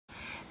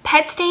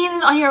Pet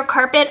stains on your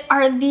carpet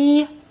are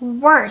the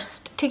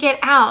worst to get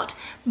out,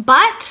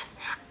 but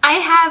I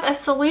have a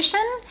solution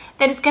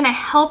that is gonna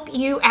help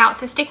you out.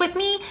 So stick with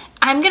me.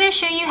 I'm gonna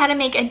show you how to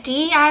make a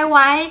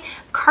DIY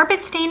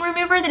carpet stain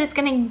remover that is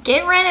gonna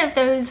get rid of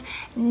those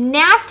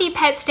nasty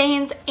pet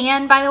stains.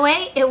 And by the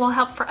way, it will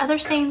help for other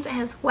stains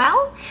as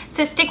well.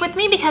 So stick with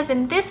me because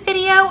in this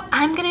video,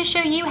 I'm gonna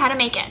show you how to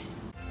make it.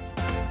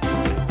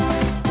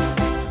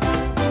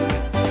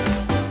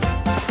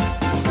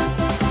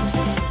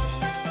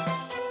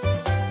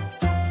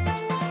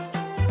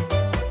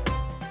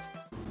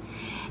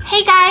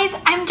 Hey guys,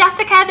 I'm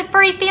Jessica, the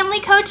Furry Family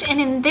Coach, and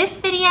in this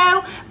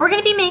video, we're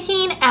going to be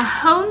making a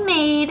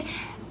homemade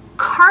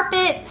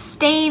carpet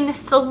stain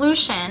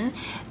solution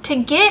to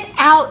get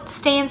out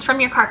stains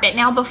from your carpet.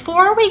 Now,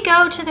 before we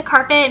go to the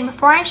carpet and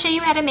before I show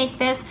you how to make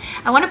this,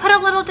 I want to put a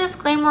little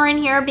disclaimer in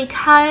here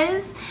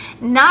because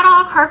not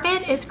all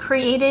carpet is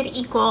created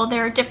equal.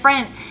 There are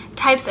different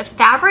types of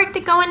fabric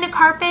that go into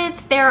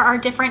carpets. There are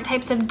different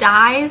types of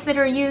dyes that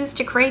are used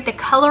to create the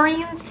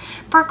colorings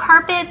for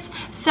carpets.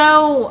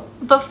 So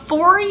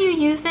before you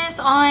use this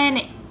on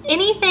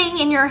anything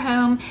in your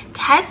home,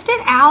 test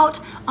it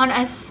out on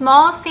a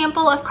small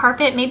sample of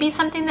carpet, maybe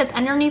something that's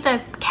underneath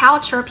a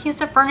couch or a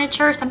piece of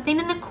furniture, something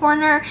in the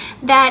corner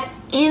that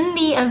in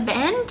the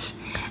event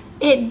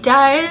it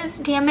does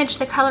damage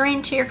the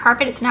coloring to your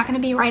carpet, it's not going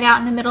to be right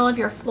out in the middle of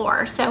your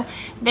floor. So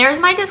there's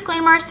my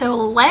disclaimer, so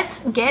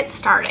let's get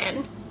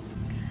started.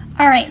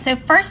 All right, so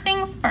first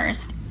things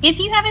first, if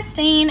you have a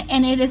stain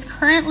and it is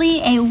currently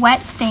a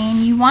wet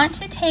stain, you want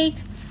to take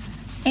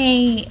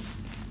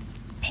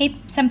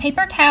some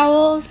paper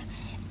towels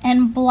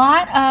and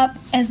blot up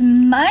as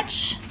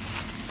much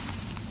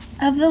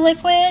of the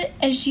liquid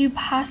as you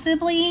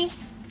possibly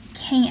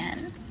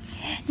can.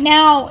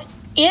 Now,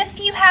 if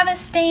you have a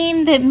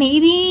stain that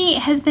maybe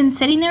has been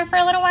sitting there for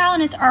a little while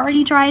and it's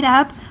already dried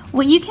up,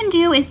 what you can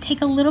do is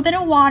take a little bit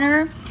of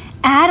water,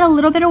 add a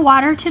little bit of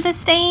water to the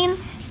stain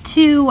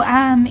to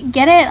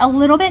get it a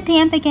little bit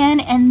damp again,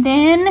 and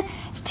then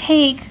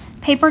take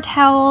paper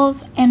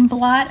towels and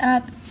blot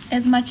up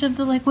as much of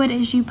the liquid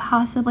as you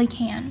possibly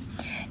can.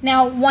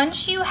 Now,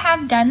 once you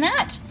have done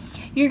that,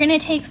 you're gonna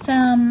take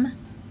some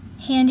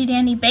handy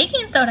dandy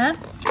baking soda.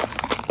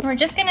 We're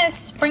just gonna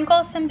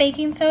sprinkle some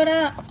baking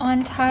soda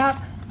on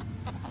top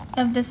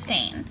of the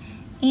stain.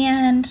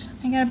 And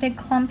I got a big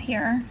clump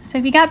here. So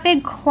if you got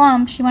big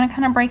clumps, you wanna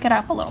kind of break it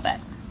up a little bit.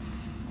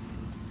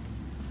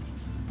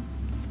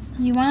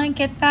 You wanna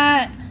get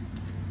that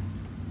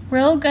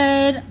real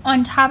good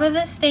on top of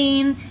the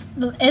stain.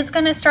 It's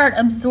gonna start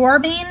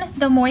absorbing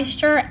the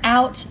moisture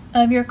out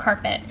of your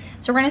carpet.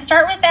 So we're gonna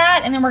start with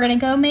that, and then we're gonna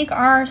go make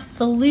our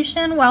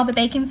solution while the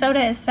baking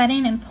soda is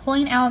setting and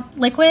pulling out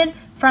liquid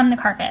from the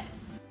carpet.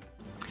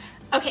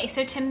 Okay,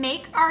 so to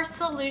make our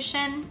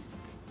solution,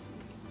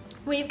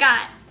 we've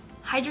got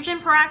hydrogen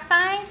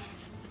peroxide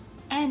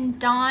and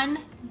Dawn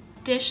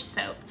dish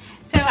soap.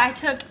 So I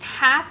took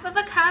half of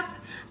a cup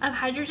of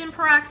hydrogen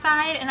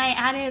peroxide and I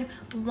added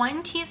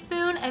 1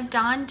 teaspoon of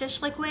Dawn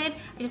dish liquid.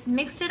 I just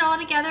mixed it all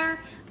together,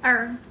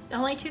 or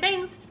only 2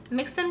 things,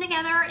 mixed them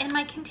together in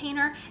my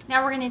container.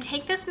 Now we're gonna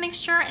take this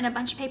mixture and a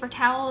bunch of paper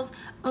towels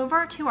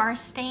over to our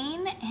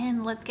stain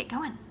and let's get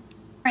going.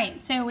 All right,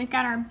 so we've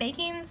got our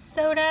baking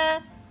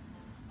soda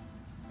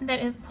that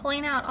is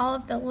pulling out all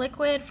of the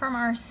liquid from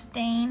our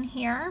stain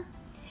here.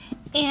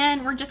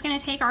 And we're just gonna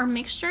take our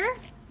mixture.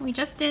 We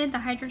just did the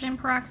hydrogen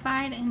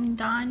peroxide and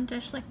Dawn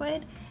dish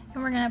liquid,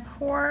 and we're gonna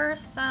pour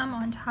some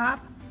on top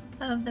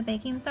of the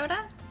baking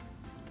soda,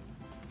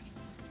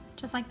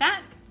 just like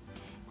that.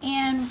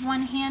 And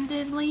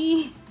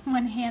one-handedly, I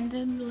don't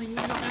know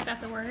if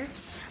that's a word,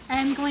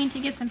 I'm going to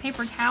get some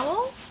paper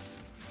towels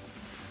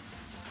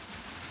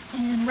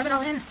and rub it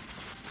all in.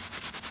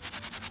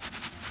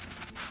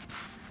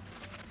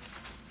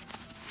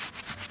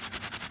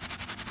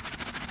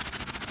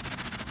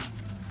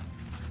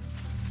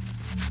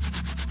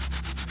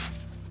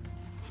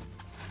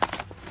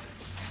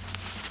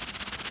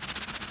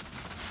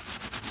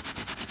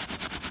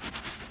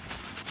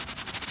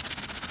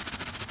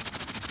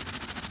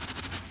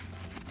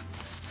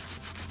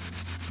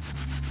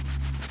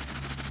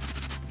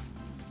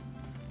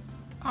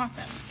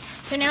 Awesome.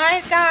 So now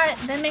I've got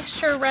the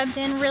mixture rubbed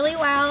in really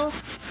well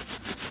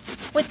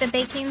with the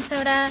baking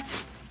soda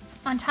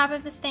on top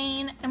of the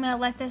stain. I'm going to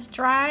let this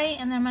dry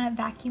and then I'm going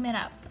to vacuum it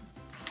up.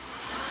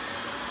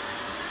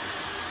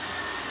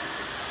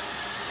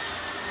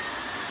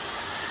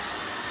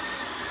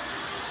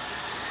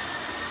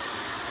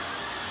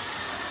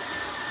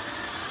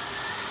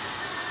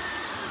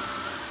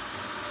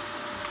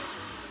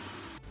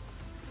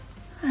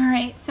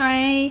 Alright, so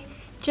I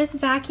just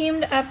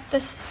vacuumed up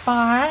the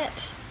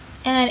spot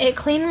and it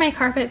cleaned my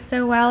carpet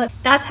so well.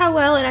 That's how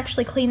well it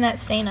actually cleaned that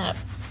stain up.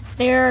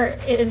 There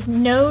is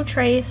no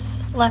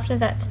trace left of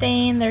that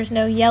stain. There's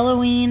no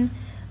yellowing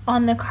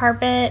on the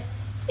carpet.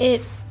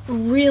 It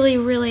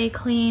really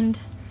cleaned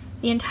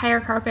the entire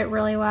carpet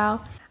really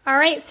well. All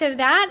right, so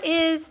that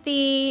is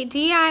the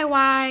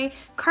DIY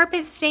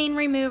carpet stain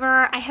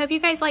remover. I hope you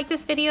guys like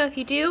this video. If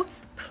you do,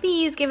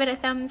 please give it a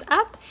thumbs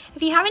up.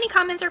 If you have any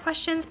comments or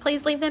questions,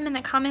 please leave them in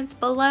the comments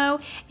below,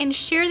 and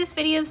share this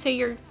video so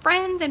your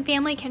friends and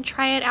family can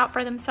try it out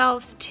for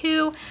themselves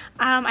too.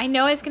 I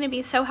know it's going to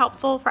be so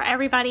helpful for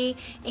everybody,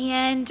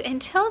 and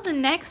until the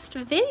next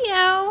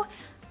video,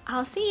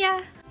 I'll see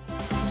ya.